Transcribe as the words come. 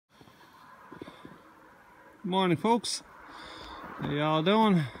Good morning, folks. How y'all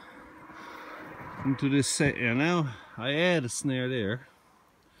doing? Into this set here now. I add a snare there.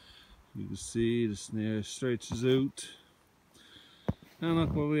 You can see the snare stretches out. And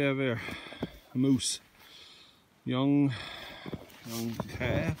look what we have here. A moose. Young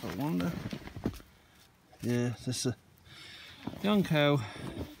calf, I wonder. Yeah, this is a young cow.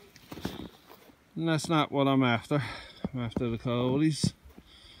 And that's not what I'm after. I'm after the coyotes.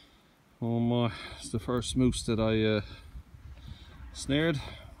 It's the first moose that I snared.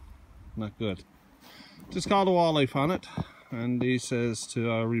 Not good. Just caught a walleye on it, and he says to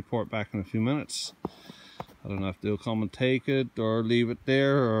report back in a few minutes. I don't know if they'll come and take it or leave it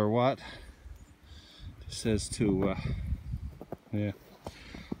there or what. He says to yeah,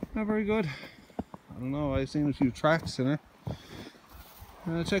 not very good. I don't know. I've seen a few tracks in it.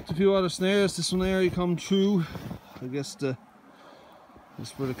 I checked a few other snares. This one there, he come through. I guess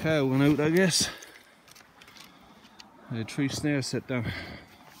that's where the cow went out, I guess. I had 3 snares set down.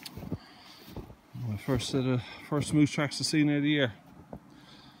 My first moose tracks to see near the year.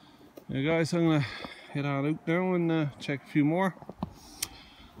 Yeah, guys, I'm gonna head on out now and check a few more.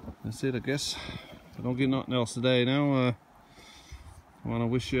 That's it, I guess. I don't get nothing else today now. I want to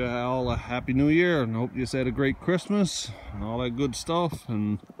wish you all a happy new year and hope you had a great Christmas and all that good stuff.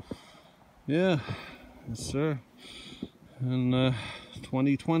 And yeah, yes sir. And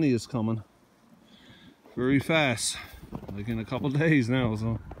 2020 is coming very fast, like in a couple of days now.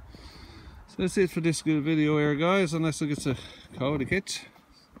 So that's it for this good video here, guys. Unless it gets a coyote catch,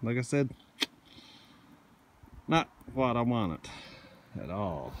 like I said, not what I wanted at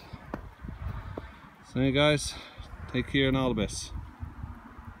all. So, hey guys, take care and all the best.